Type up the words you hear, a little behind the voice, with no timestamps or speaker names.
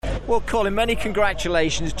Well, Colin, many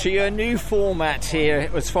congratulations to your new format here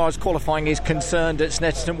as far as qualifying is concerned at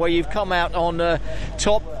Snetterton, where you've come out on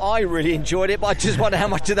top. I really enjoyed it, but I just wonder how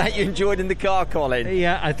much of that you enjoyed in the car, Colin.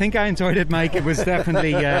 Yeah, I think I enjoyed it, Mike. It was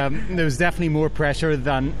definitely there was definitely more pressure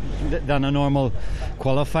than a normal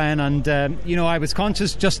qualifying, and I was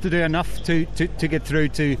conscious just to do enough to get through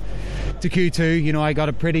to Q2. I got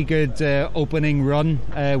a pretty good opening run,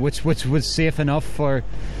 which was safe enough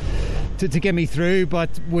to get me through,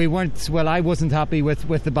 but I wasn't happy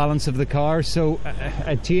with the balance of the car, so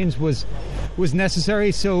a change was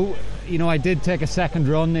necessary. So I did take a second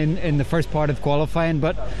run in the first part of qualifying,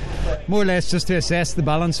 but more or less just to assess the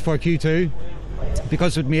balance for Q2,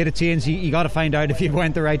 because we'd made a change. You got to find out if you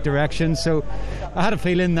went the right direction. So I had a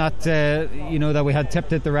feeling that that we had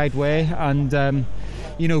tipped it the right way, and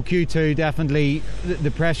Q2 definitely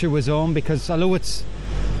the pressure was on, because although it's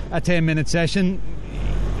a 10-minute session,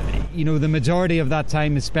 the majority of that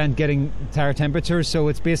time is spent getting tyre temperature, so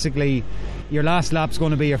it's basically your last lap's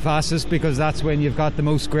going to be your fastest, because that's when you've got the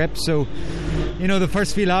most grip. So the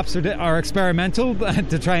first few laps are experimental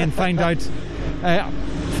to try and find out.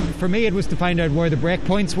 For me, it was to find out where the brake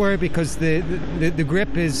points were, because the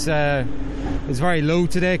grip is very low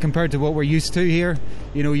today compared to what we're used to here.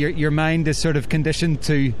 Your mind is sort of conditioned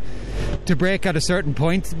to brake at a certain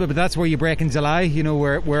point, but that's where you brake in July.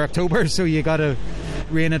 We're October, so you got to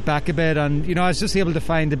rein it back a bit. And I was just able to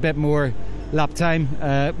find a bit more lap time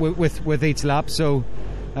with each lap. So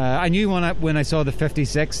I knew when I saw the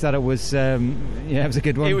 56 that it was it was a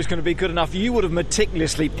good one. It was going to be good enough. You would have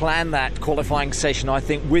meticulously planned that qualifying session, I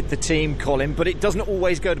think, with the team, Colin, but it doesn't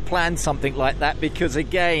always go to plan something like that, because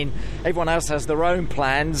again, everyone else has their own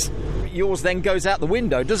plans. Yours then goes out the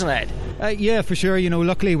window, doesn't it? Yeah, for sure.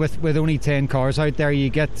 Luckily with only 10 cars out there, you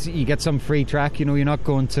get some free track. You're not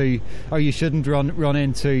going to, or you shouldn't run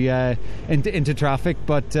into traffic,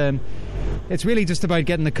 but it's really just about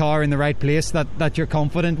getting the car in the right place that you're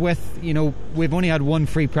confident with. We've only had one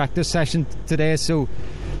free practice session today, so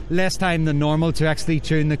less time than normal to actually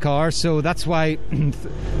tune the car. So that's why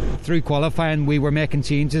through qualifying we were making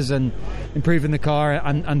changes and improving the car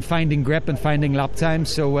and finding grip and finding lap time.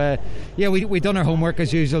 So we've done our homework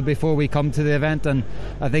as usual before we come to the event, and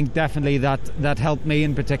I think definitely that helped me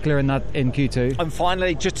in particular in Q2. And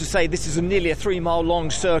finally, just to say, this is nearly a 3-mile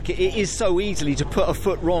long circuit. It is so easily to put a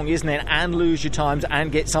foot wrong, isn't it, and lose your times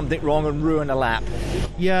and get something wrong and ruin a lap.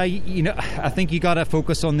 Yeah, I think you got to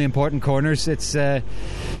focus on the important corners. It's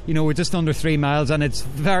we're just under 3 miles, and it's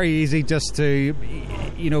very easy just to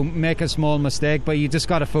make a small mistake, but you just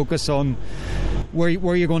got to focus on where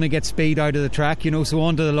you're going to get speed out of the track. So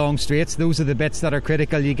onto the long straights, those are the bits that are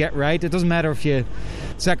critical you get right. It doesn't matter if you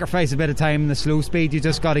sacrifice a bit of time in the slow speed, you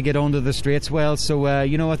just got to get onto the straights well. So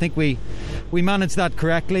I think we managed that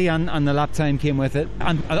correctly, and the lap time came with it.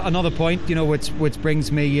 And another point, which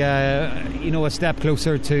brings me a step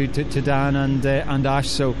closer to Dan and Ash.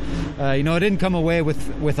 So I didn't come away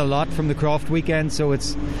with a lot from the Croft weekend, so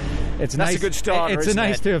it's That's nice. a good start. It's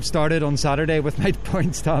nice to have started on Saturday with my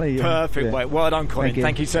points tally. Perfect. Yeah. Well done, Colin.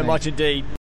 Thank you so much indeed.